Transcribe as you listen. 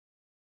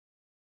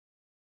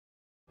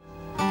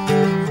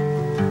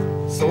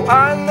So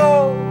I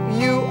know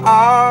you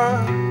are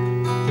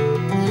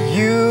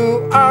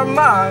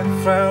my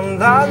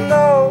friend. I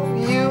know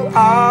you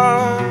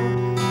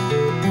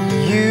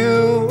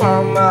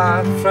are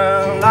my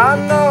friend. I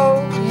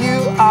know you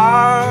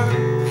are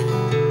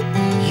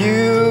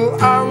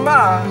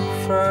my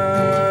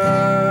friend.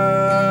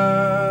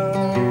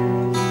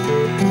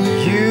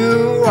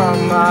 You are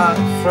my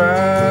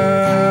friend.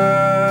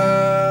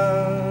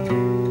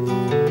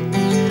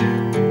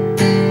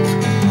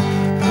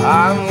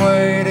 I'm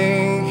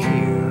waiting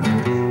here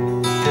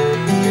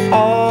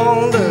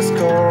on this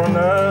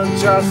corner,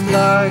 just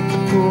like a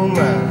poor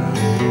man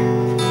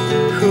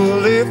who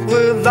lived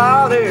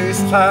without his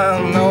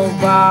plan.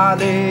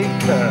 Nobody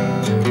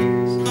cares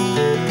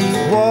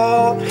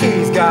what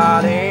he's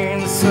got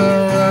in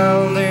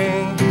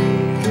surrounding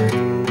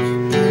him.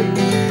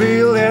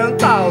 Billion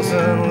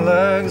thousand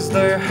legs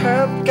they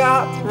have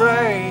got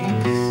raised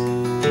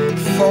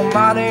for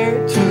money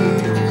to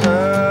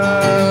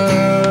have,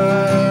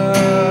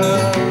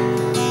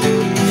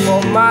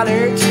 for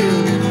money to.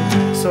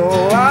 So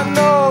I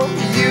know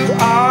you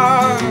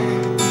are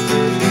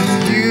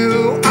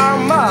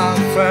my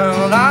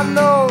friend. I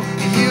know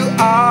you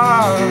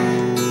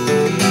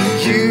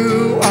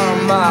are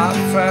my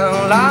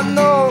friend. I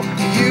know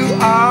you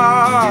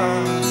are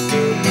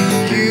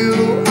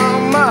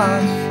my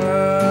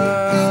friend.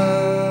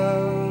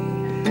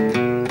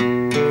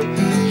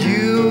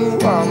 You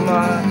are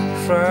my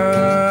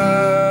friend.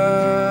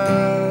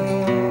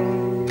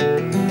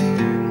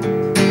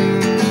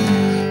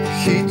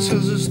 He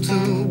chooses to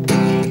be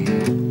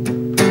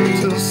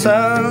too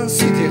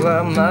sensitive,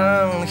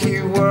 man. He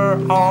were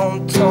on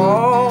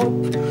top.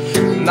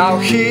 Now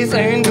he's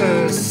in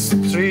the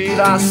street.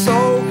 I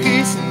saw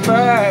his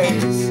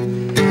face.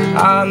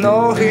 I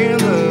know him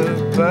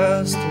the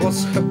best.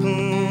 What's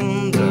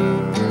happened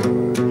there?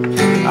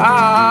 I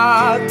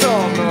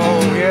don't know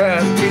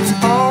yet. It's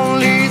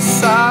only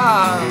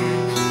sign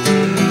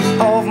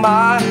of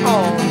my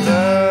own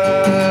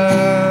death,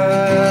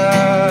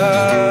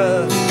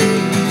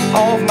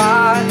 of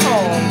my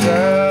own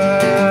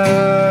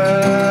death.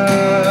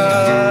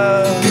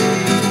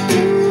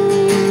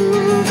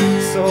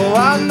 So I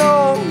know